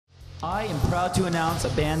I am proud to announce a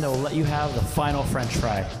band that will let you have the final French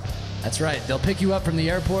fry. That's right. They'll pick you up from the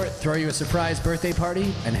airport, throw you a surprise birthday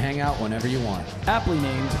party, and hang out whenever you want. Aptly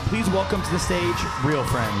named, please welcome to the stage, Real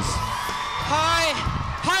Friends. Hi.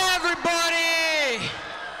 Hi, everybody.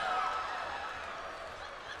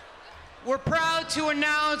 We're proud to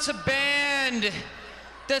announce a band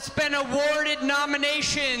that's been awarded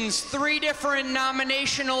nominations, 3 different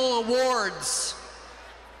nominational awards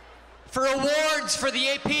for the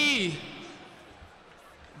AP.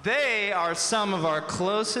 They are some of our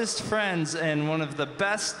closest friends and one of the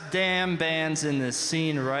best damn bands in this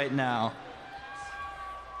scene right now.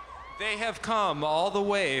 They have come all the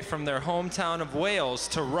way from their hometown of Wales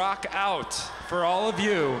to rock out for all of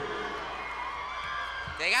you.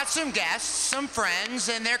 They got some guests, some friends,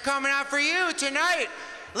 and they're coming out for you tonight.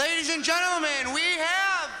 Ladies and gentlemen, we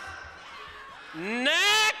have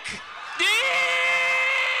Neck Deep!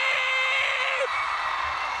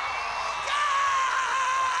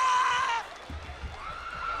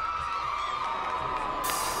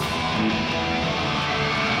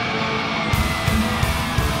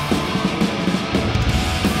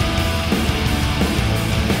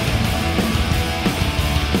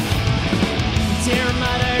 Dear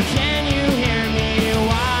mother, can you hear me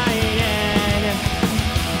whining?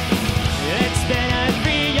 It's been a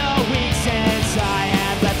real week since I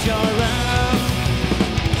have left your room.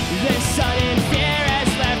 This sudden fear has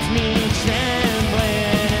left me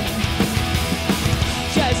trembling.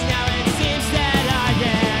 Just now it seems that I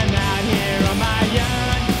am out here on my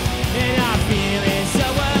own, and I'm feeling so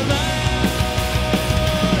alone.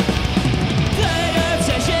 Pay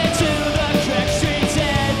attention to the cracked streets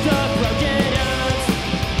and the broken homes.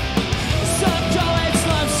 Some call it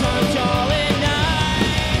slums, some call it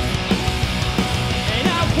night. And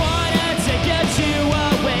I wanna take you to a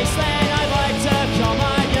wasteland I like to call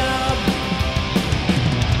my own.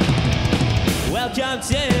 Welcome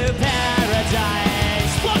to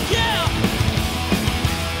paradise. Fuck yeah!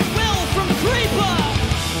 Will from Creeper.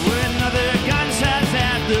 When other guns have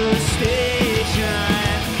at the station.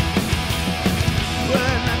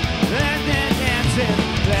 When they're dancing,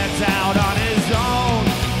 that's out on his own.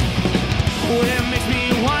 It makes me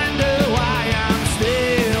wonder why I'm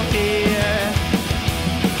still here.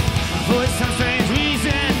 For some strange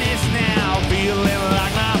reason, it's now feeling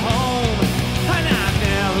like my home, and I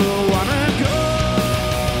never wanna go.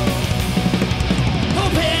 Oh,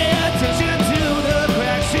 pay attention to the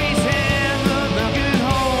cracked streets and the broken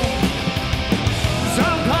home.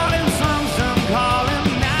 Some call him some call him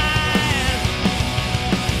nice.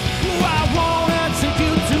 I wanna take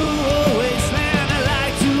you to a wasteland I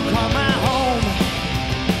like to call my home.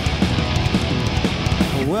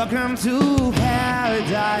 Welcome to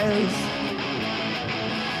paradise.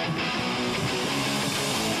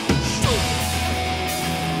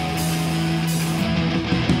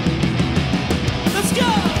 Let's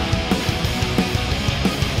go!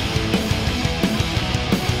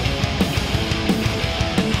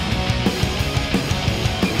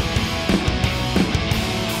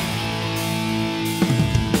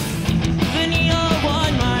 The neon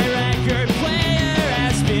one, my record player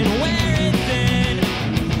has been wearing thin.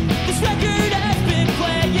 This record has been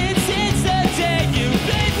playing since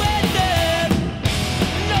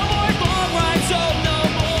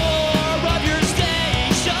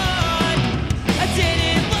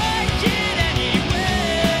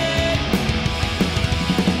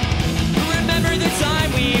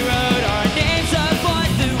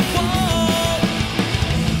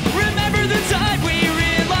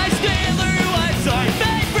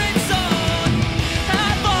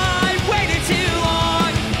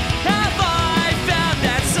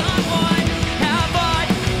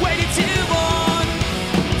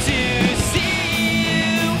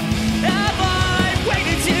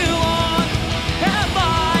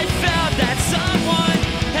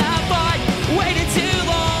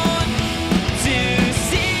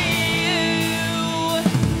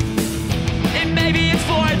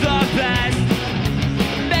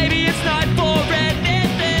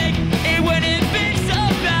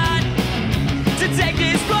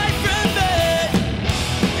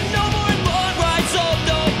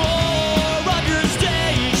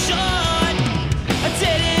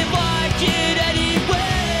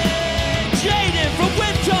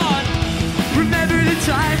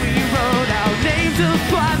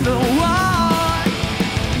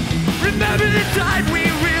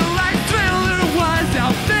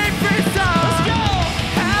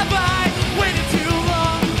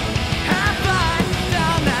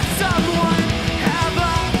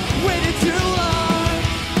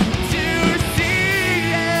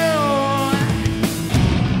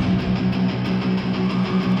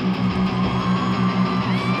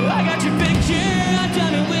got your picture, I'm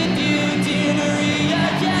coming with you, dear Maria,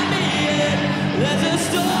 count me in. There's a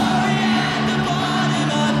story at the bottom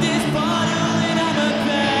of this bottle, and I'm a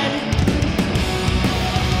pen.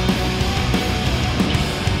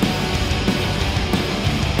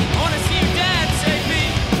 I wanna see you dance, AP.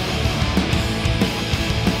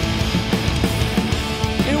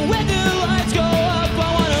 And when the lights go up, I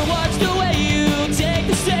wanna watch the way you take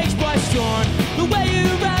the stage by storm. The way you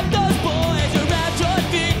wrap those boys around your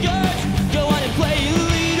fingers. Go on and play a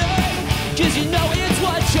leader, 'cause you know it's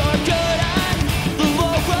what you're good at. The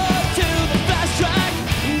low road to the fast track,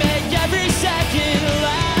 make every second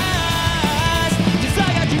last. 'Cause I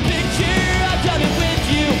got your picture, I'm coming with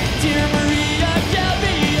you, dear Maria, count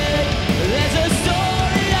me in. There's a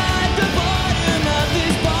story at the bottom of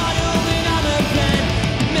this bottle, and I'm a pen.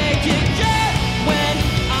 Make it count when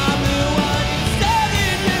I'm the one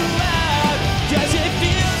standing you out. 'Cause it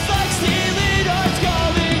feels like stealing hearts,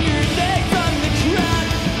 calling your name from the crowd.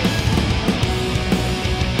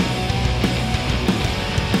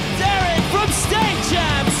 Derek from State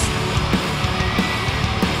Champs.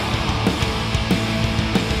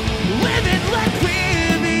 Live it like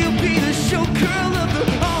with me, you'll be the show girl of the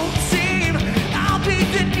whole team. I'll be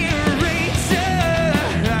the narrator,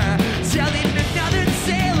 telling another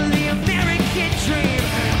tale of the American dream.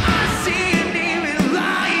 I see your name in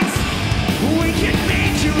lights, we can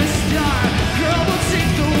make you a star. Girl, we'll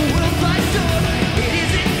take the world by storm. It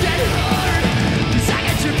isn't that hard, 'cause I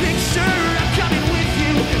got your picture, I'm coming with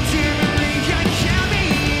you, dear Maria, count me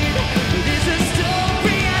in. There's a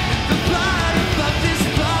story at the bottom of this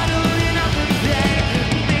bottle, and I'm the bed.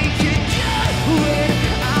 Make it good when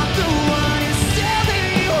I'm the one who's selling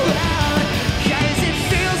you out. 'Cause it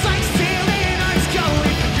feels like stealing hearts,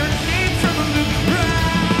 calling your name from the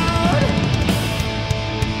crowd.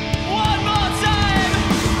 One more time.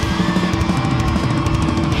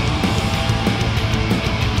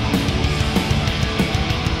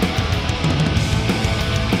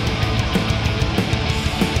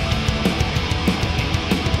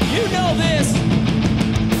 You know this.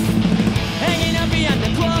 Hanging out behind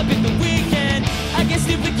the club in the weekend. I get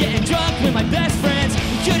stupid getting drunk with my best friends.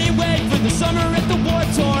 We couldn't wait for the summer at the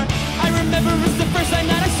Warped Tour. I remember it was the first time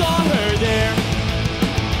that I saw her there.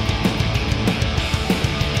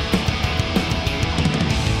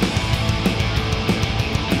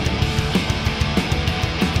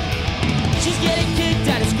 She's getting kicked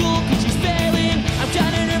out of school 'cause she's failing. I'm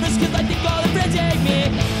kinda nervous 'cause I think all her friends hate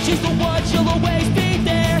me. She's the one, she'll always be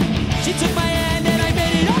there. She took my hand and I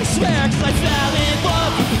made it, I swear, 'cause I fell in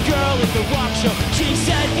love with the girl at the rock show. She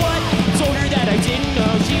said what? Told her that I didn't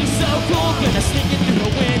know. She's so cool, gonna sneak it through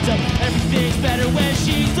the window. Everything's better when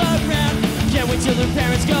she's around. Can't wait till her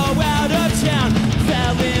parents go out of town.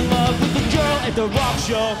 Fell in love with the girl at the rock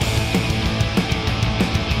show.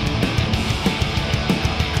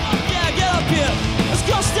 Yeah, get up here. Let's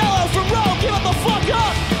go, Costello from Rome. Give up the fuck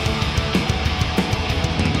up.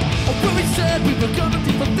 When we said we were gonna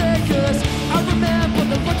be for Vegas, I remember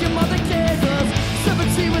the look your mother gave us.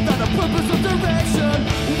 17 without a purpose or direction.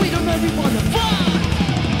 We don't really wanna fuck.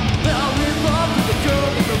 Fell in love with the girl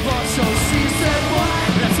in the rock show. She said what?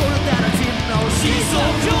 And I told her that I didn't know. She's so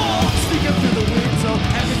cool. Sneaking through the window.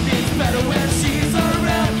 Everything's better when she's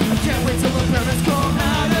around. I can't wait till her parents come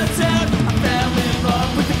out of town. I fell in love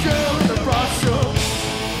with the girl in the rock show.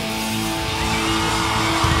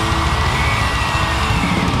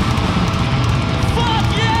 Fuck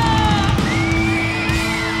yeah!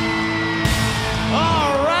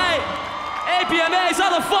 All right. APMAs,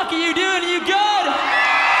 how the fuck are you doing? Are you good?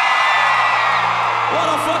 What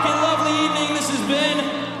a fucking lovely evening this has been.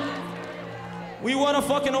 We won a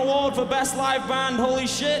fucking award for best live band. Holy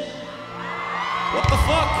shit. What the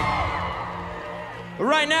fuck? But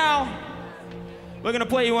right now, we're gonna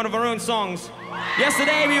play you one of our own songs.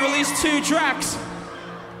 Yesterday we released 2 tracks.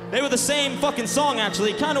 They were the same fucking song,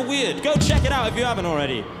 actually. Kind of weird. Go check it out if you haven't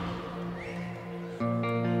already.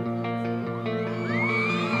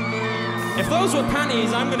 If those were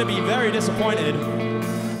panties, I'm gonna be very disappointed.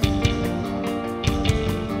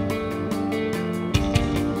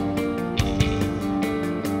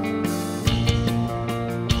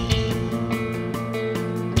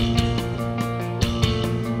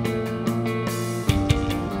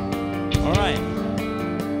 All right.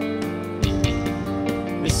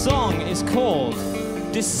 This song is called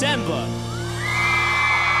December.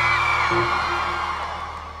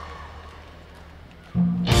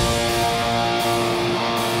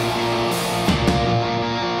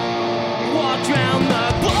 Walked round the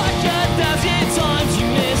block 1,000 times. You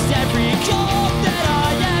missed every call that I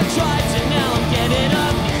have tried, so now I'm getting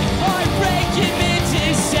up. Heartbreak in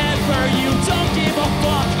mid-December. You don't give a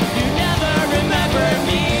fuck. You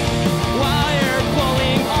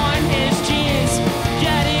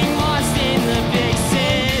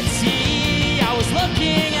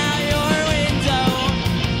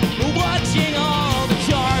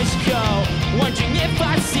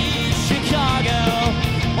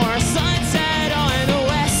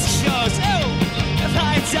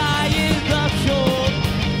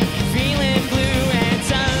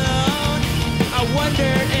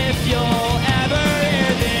wonder if you'll ever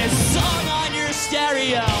hear this song on your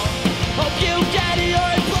stereo. Hope you get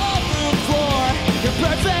your ballroom floor, your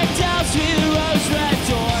perfect house with rose red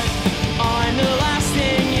doors. I'm the last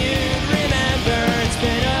thing you'd remember. It's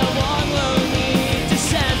been a long, lonely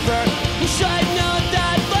December. Wish I'd known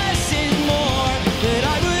that less is more, that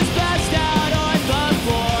I was passed out on the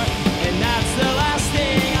floor, and that's the last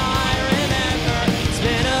thing I remember. It's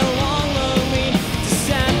been a long, lonely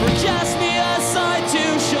December. Cast me aside to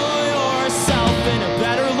show yourself in a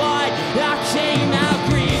better light. I came out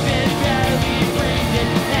grieving, barely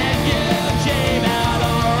breathing, and you came out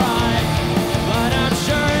alright. But I'm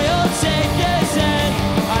sure you'll take his hand.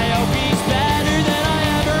 I hope he's better than I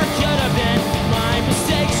ever could have been. My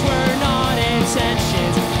mistakes were not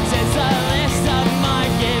intentions. Since the list of my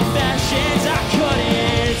confessions, I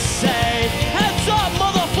couldn't say, heads up,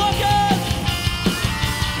 motherfucker!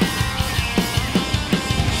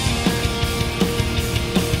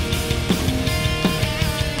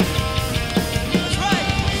 That's right.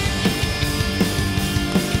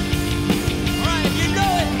 Alright, if you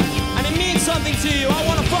know it and it means something to you, I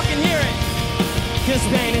wanna fucking hear it. Cause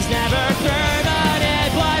pain is never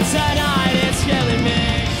permanent, but tonight it's killing me.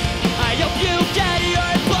 I hope you get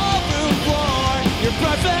your ballroom floor, your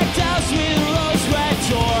perfect house with rose red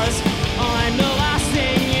doors. I'm the last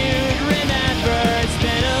thing you'd remember. It's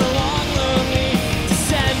been a long, lonely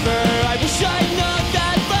December. I wish I'd known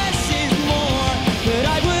that less is more, but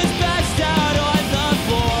I was passed out on the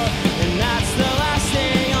floor, and that's the last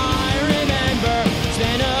thing I remember. It's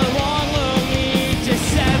been a long, lonely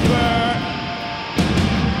December.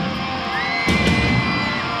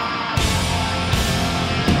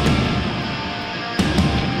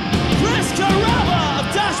 Chris Carrabba of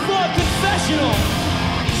Dashboard Confessional.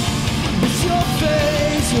 With your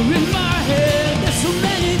face, you're in my head. There's so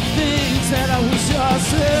many things that I wish I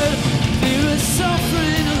said. Fear of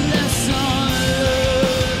suffering, a lesson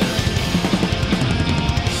learned.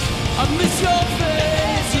 I miss your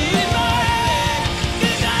face, you're in my head.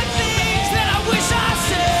 These are things that I wish I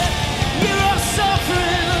said. Fear of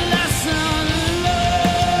suffering, a lesson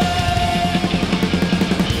learned.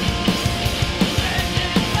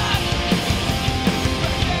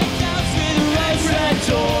 House with rose red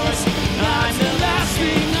doors. I'm the last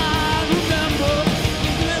thing I remember.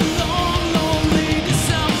 It's been a long, lonely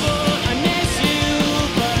December. I miss you,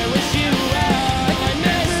 but I wish you well. I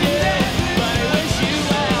miss you, but I wish you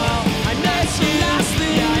well. I miss you, last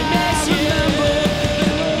thing I miss you. It's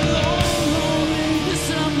been a long, lonely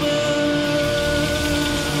December.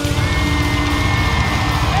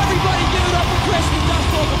 Everybody give it up for Chris from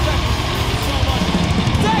Dashboard Confessional.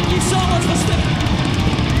 Thank you so much for sticking.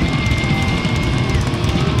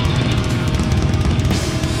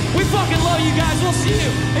 We fucking love you guys. We'll see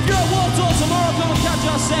you. If you're at Wall Tour tomorrow, come and catch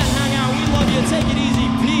our set and hang out. We love you. Take it easy.